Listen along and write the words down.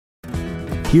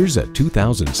Here's a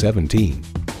 2017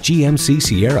 GMC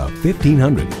Sierra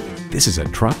 1500. This is a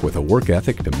truck with a work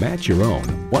ethic to match your own,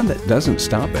 one that doesn't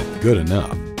stop at good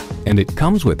enough. And it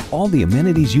comes with all the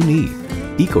amenities you need.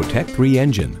 Ecotec 3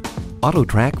 engine,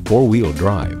 AutoTrack 4-wheel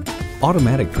drive,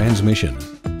 automatic transmission,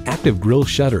 active grille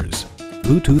shutters,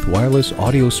 Bluetooth wireless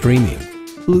audio streaming,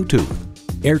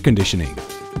 Bluetooth, air conditioning,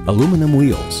 aluminum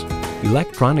wheels,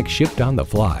 electronic shift on the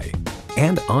fly,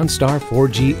 and OnStar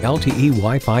 4G LTE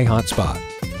Wi-Fi hotspot.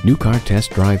 New Car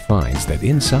Test Drive finds that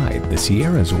inside, the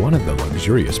Sierra is one of the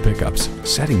luxurious pickups,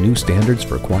 setting new standards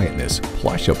for quietness,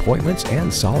 plush appointments,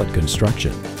 and solid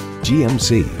construction.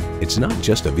 GMC, it's not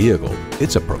just a vehicle,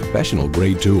 it's a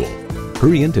professional-grade tool.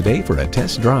 Hurry in today for a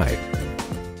test drive.